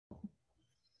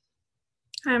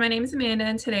Hi, my name is Amanda,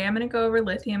 and today I'm going to go over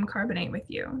lithium carbonate with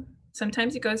you.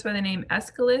 Sometimes it goes by the name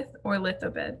Escalith or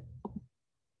Lithobid.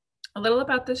 A little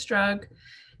about this drug.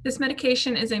 This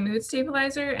medication is a mood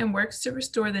stabilizer and works to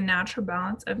restore the natural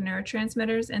balance of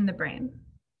neurotransmitters in the brain.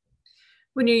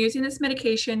 When you're using this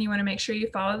medication, you want to make sure you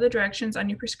follow the directions on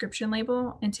your prescription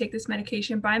label and take this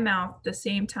medication by mouth the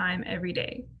same time every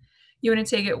day. You want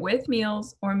to take it with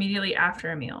meals or immediately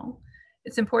after a meal.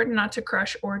 It's important not to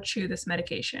crush or chew this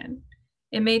medication.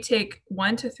 It may take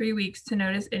 1 to 3 weeks to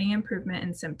notice any improvement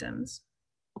in symptoms.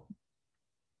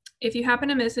 If you happen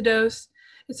to miss a dose,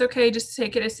 it's okay just to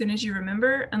take it as soon as you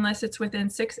remember, unless it's within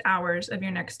 6 hours of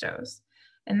your next dose.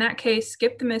 In that case,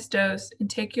 skip the missed dose and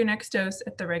take your next dose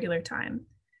at the regular time.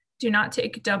 Do not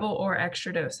take double or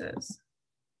extra doses.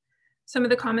 Some of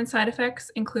the common side effects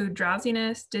include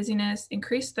drowsiness, dizziness,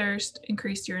 increased thirst,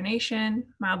 increased urination,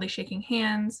 mildly shaking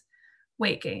hands,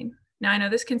 weight gain. Now, I know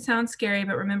this can sound scary,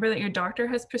 but remember that your doctor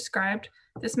has prescribed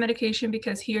this medication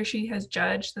because he or she has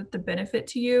judged that the benefit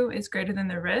to you is greater than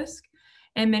the risk.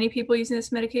 And many people using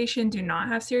this medication do not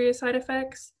have serious side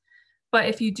effects. But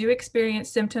if you do experience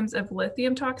symptoms of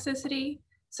lithium toxicity,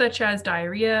 such as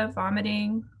diarrhea,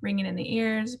 vomiting, ringing in the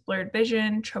ears, blurred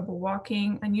vision, trouble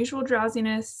walking, unusual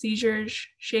drowsiness, seizures,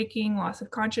 shaking, loss of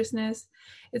consciousness,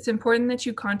 it's important that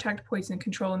you contact poison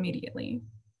control immediately.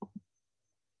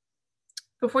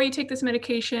 Before you take this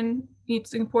medication,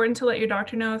 it's important to let your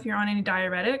doctor know if you're on any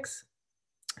diuretics.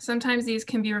 Sometimes these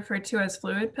can be referred to as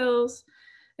fluid pills.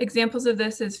 Examples of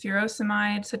this is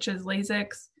furosemide, such as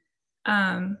Lasix,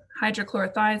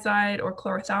 hydrochlorothiazide, or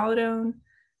chlorothalidone.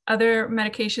 Other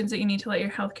medications that you need to let your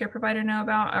healthcare provider know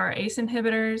about are ACE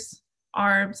inhibitors,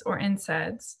 ARBs, or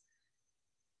NSAIDs.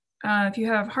 If you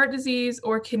have heart disease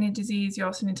or kidney disease, you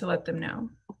also need to let them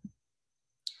know.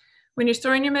 When you're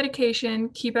storing your medication,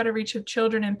 keep out of reach of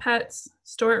children and pets,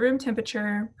 store at room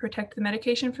temperature, protect the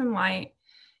medication from light,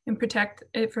 and protect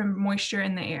it from moisture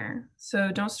in the air.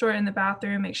 So don't store it in the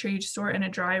bathroom. Make sure you store it in a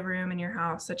dry room in your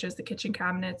house, such as the kitchen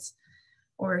cabinets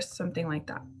or something like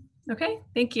that. Okay,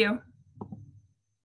 thank you.